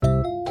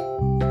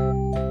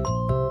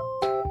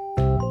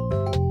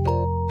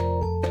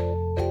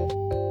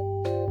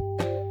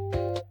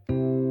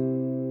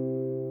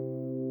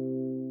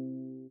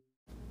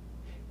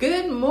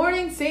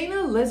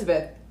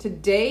Elizabeth.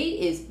 Today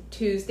is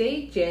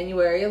Tuesday,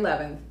 January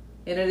 11th,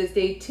 and it is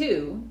day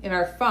 2 in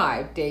our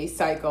 5-day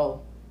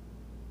cycle.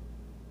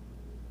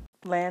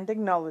 Land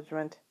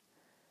Acknowledgement.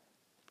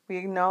 We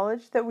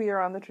acknowledge that we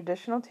are on the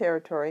traditional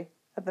territory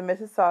of the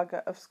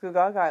Mississauga of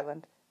Scugog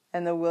Island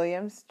and the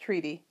Williams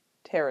Treaty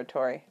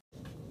Territory.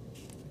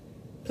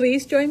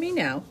 Please join me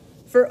now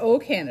for O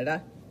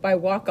Canada by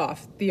Walk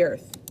Off the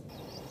Earth.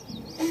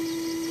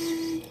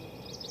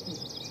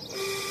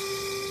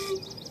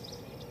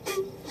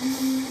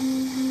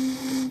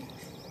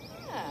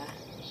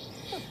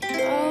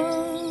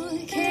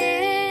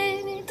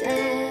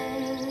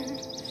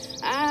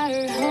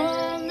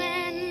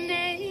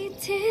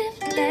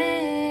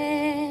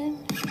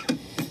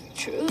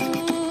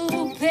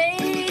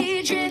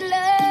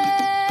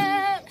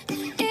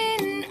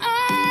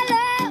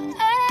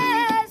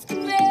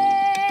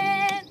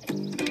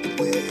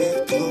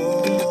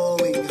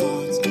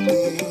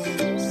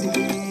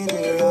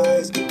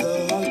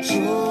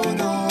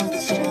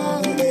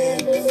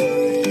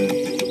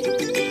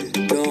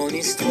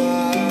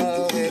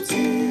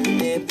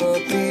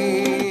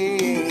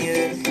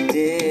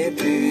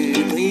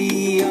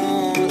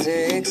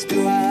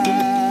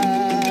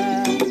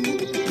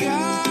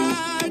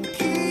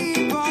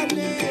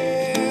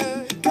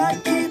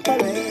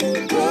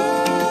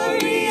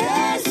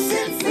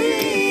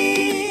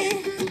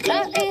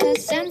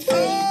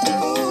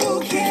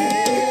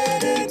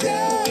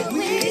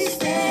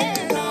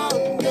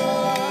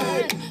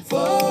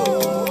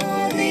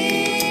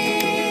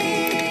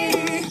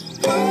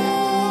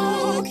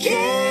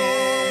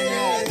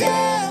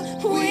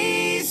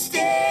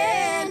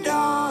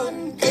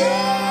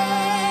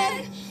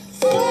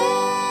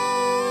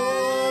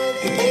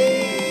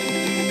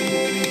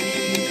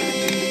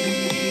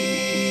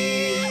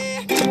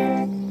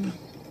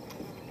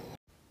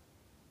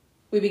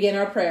 We begin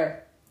our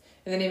prayer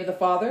in the name of the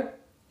Father,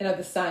 and of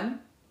the Son,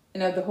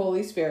 and of the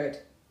Holy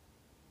Spirit.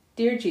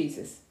 Dear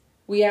Jesus,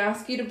 we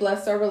ask you to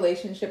bless our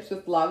relationships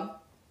with love,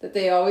 that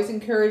they always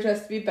encourage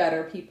us to be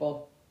better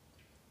people.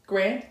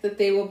 Grant that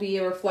they will be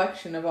a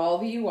reflection of all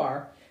that you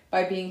are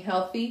by being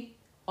healthy,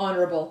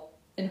 honorable,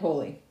 and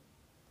holy.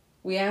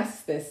 We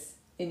ask this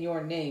in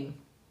your name.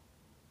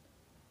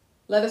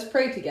 Let us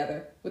pray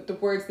together with the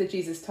words that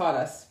Jesus taught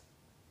us.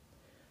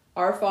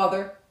 Our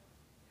Father,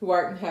 who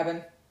art in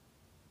heaven,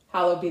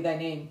 hallowed be thy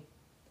name.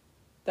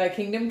 Thy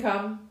kingdom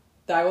come,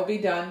 thy will be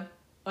done,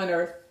 on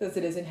earth as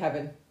it is in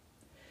heaven.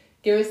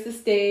 Give us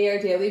this day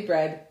our daily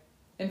bread,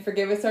 and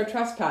forgive us our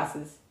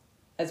trespasses,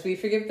 as we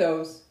forgive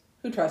those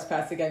who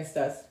trespass against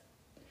us.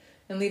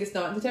 And lead us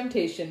not into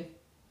temptation,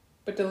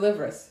 but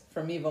deliver us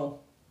from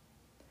evil.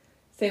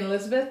 Saint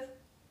Elizabeth,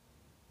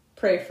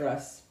 pray for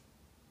us.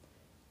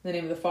 In the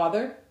name of the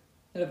Father,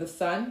 and of the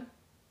Son,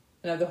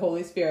 and of the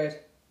Holy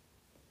Spirit.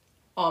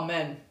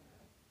 Amen.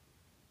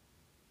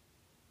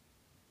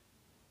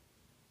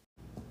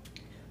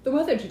 The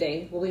weather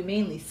today will be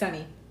mainly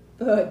sunny,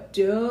 but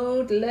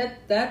don't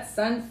let that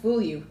sun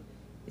fool you.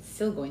 It's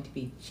still going to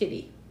be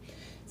chilly.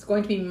 It's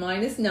going to be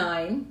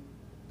 -9,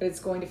 but it's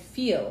going to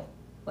feel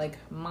like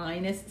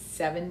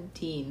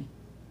 -17.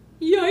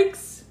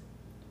 Yikes!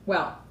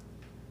 Well,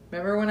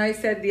 remember when I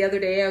said the other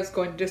day I was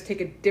going to just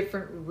take a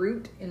different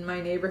route in my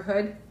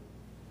neighborhood?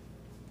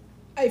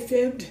 I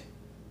fibbed.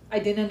 I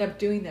didn't end up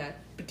doing that,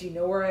 but do you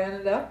know where I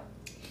ended up?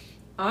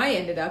 I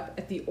ended up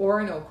at the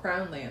Orono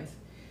Crown Lands.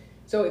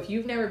 So if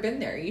you've never been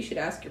there, you should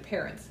ask your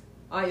parents.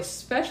 I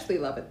especially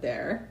love it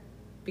there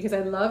because I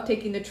love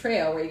taking the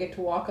trail where you get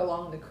to walk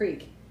along the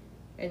creek.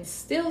 And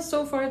still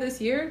so far this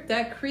year,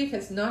 that creek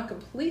has not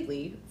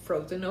completely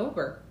frozen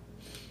over.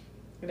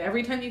 And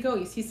every time you go,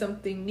 you see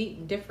something neat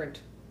and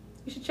different.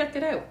 You should check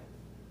it out.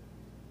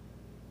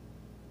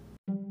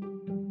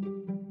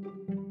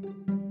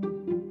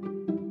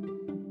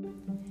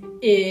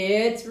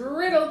 It's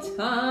riddle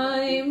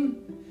time.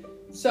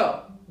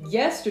 So,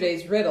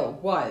 yesterday's riddle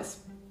was,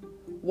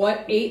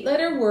 what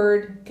 8-letter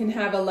word can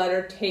have a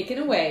letter taken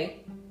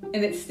away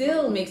and it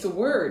still makes a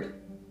word?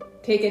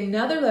 Take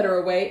another letter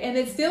away and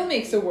it still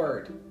makes a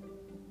word.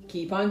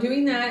 Keep on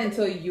doing that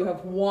until you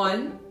have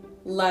 1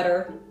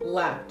 letter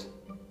left.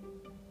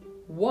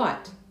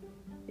 What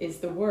is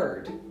the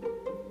word?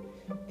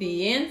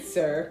 The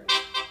answer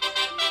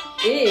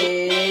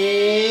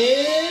is,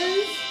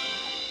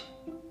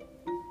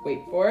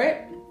 wait for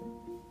it,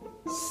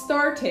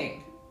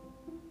 starting.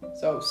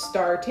 So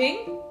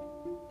starting,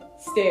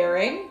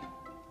 staring,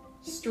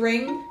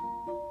 string,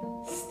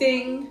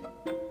 sting,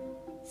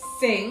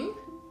 sing,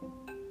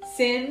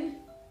 sin,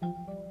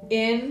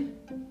 in,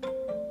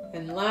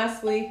 and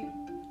lastly,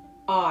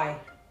 I.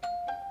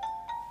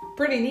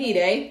 Pretty neat,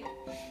 eh?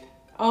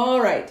 All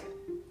right,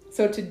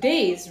 so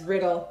today's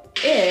riddle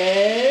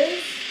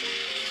is,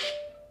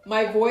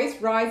 my voice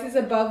rises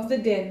above the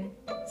din,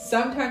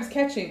 sometimes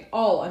catching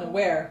all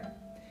unaware.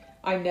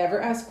 I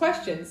never ask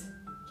questions,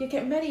 yet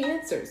get many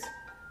answers.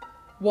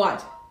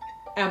 What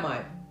am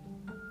I?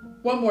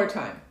 One more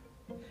time.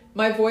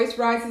 My voice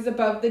rises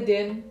above the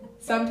din,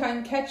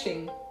 sometime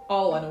catching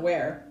all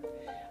unaware.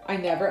 I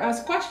never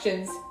ask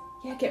questions,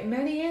 yet get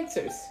many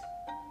answers.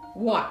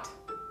 What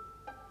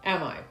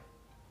am I?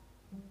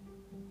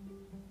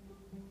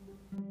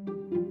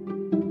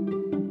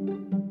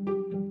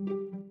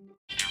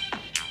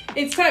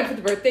 It's time for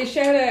the birthday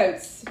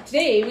shout-outs.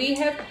 Today we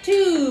have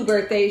 2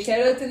 birthday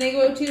shout-outs, and they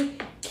go to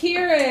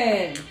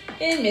Kieran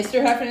in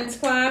Mr. Heffernan's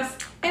class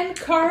and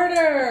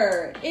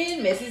Carter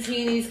in Mrs.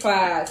 Heaney's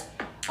class.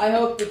 I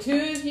hope the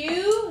 2 of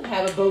you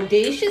have a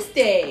bodacious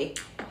day.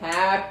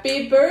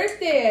 Happy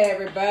birthday,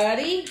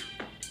 everybody!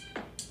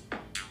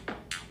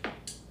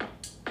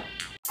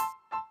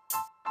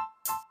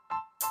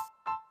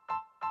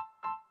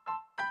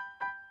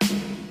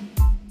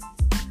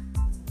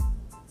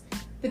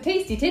 The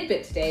tasty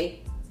tidbit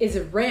today is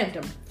a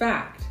random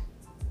fact.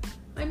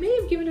 I may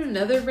have given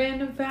another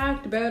random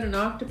fact about an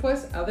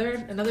octopus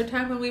another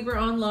time when we were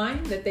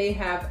online, that they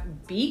have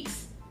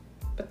beaks,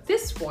 but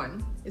this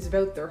one is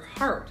about their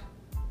heart,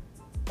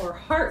 or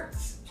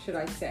hearts, should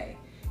I say.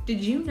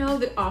 Did you know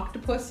that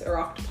octopus or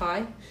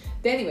octopi,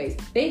 anyways,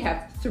 they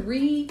have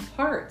 3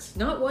 hearts,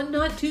 not 1,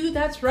 not 2,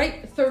 that's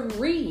right,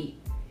 3,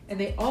 and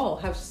they all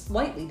have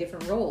slightly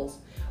different roles.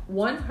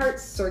 One heart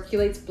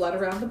circulates blood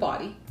around the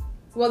body,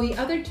 while the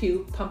other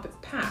 2 pump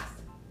it past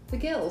the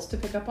gills to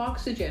pick up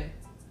oxygen.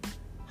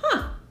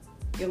 Huh,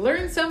 you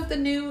learn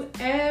something new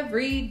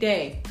every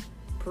day.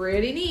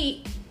 Pretty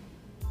neat.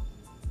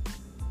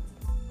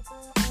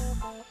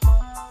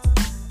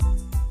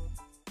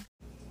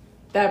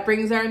 That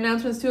brings our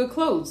announcements to a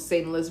close,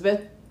 St.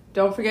 Elizabeth.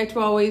 Don't forget to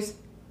always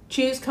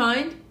choose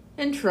kind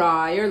and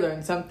try or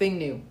learn something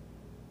new.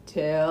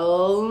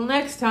 Till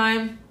next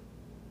time.